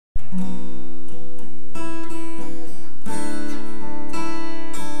Thorns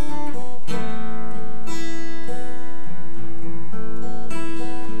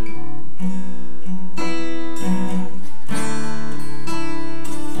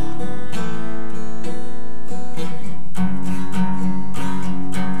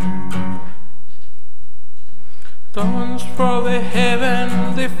from the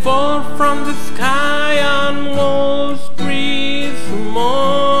heaven, they fall from the sky on Wall Street,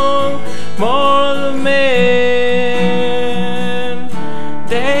 more men.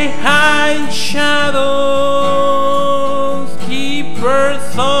 They hide shadows, keepers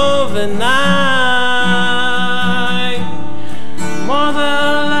of the night.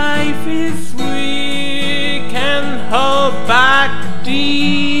 Mother life is weak and hold back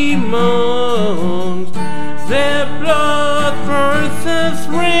demons. The blood versus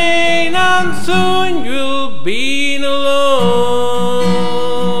rain, and soon you'll be alone.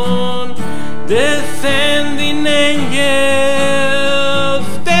 Descending angels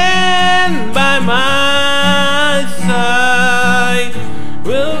stand by my side.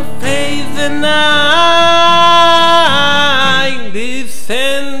 We'll face the night.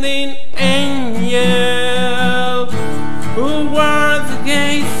 Descending angel, who was the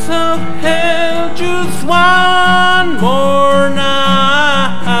gates of hell, just one more night.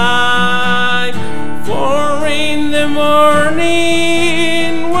 For in the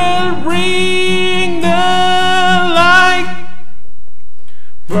morning we'll bring the light.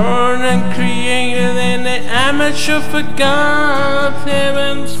 Born and created in the image of a God,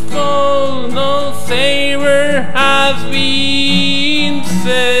 heavens fall, no Savior has been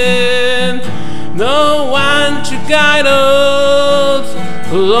sent. No one to guide us,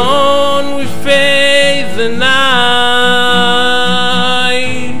 alone we face the night.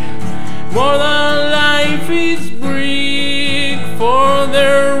 More than life is bleak for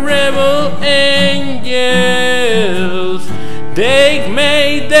the rebel angels. They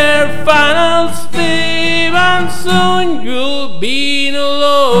made their final step, and soon you'll be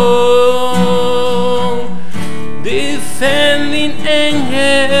alone. Descending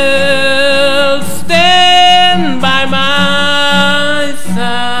angels stand by my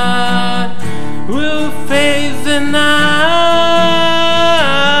side. We'll face the night.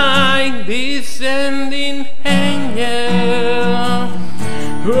 Descending angel,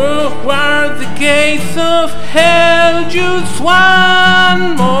 who are the gates of hell, just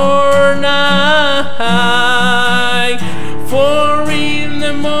one more night. For in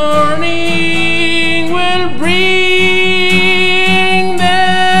the morning we'll bring the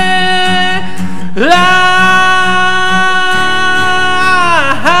light.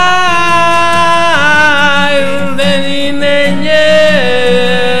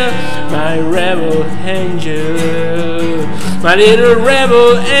 My little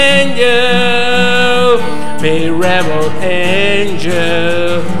rebel angel, my rebel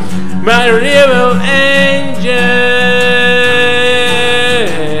angel, my rebel angel.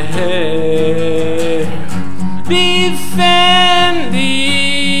 Be fair.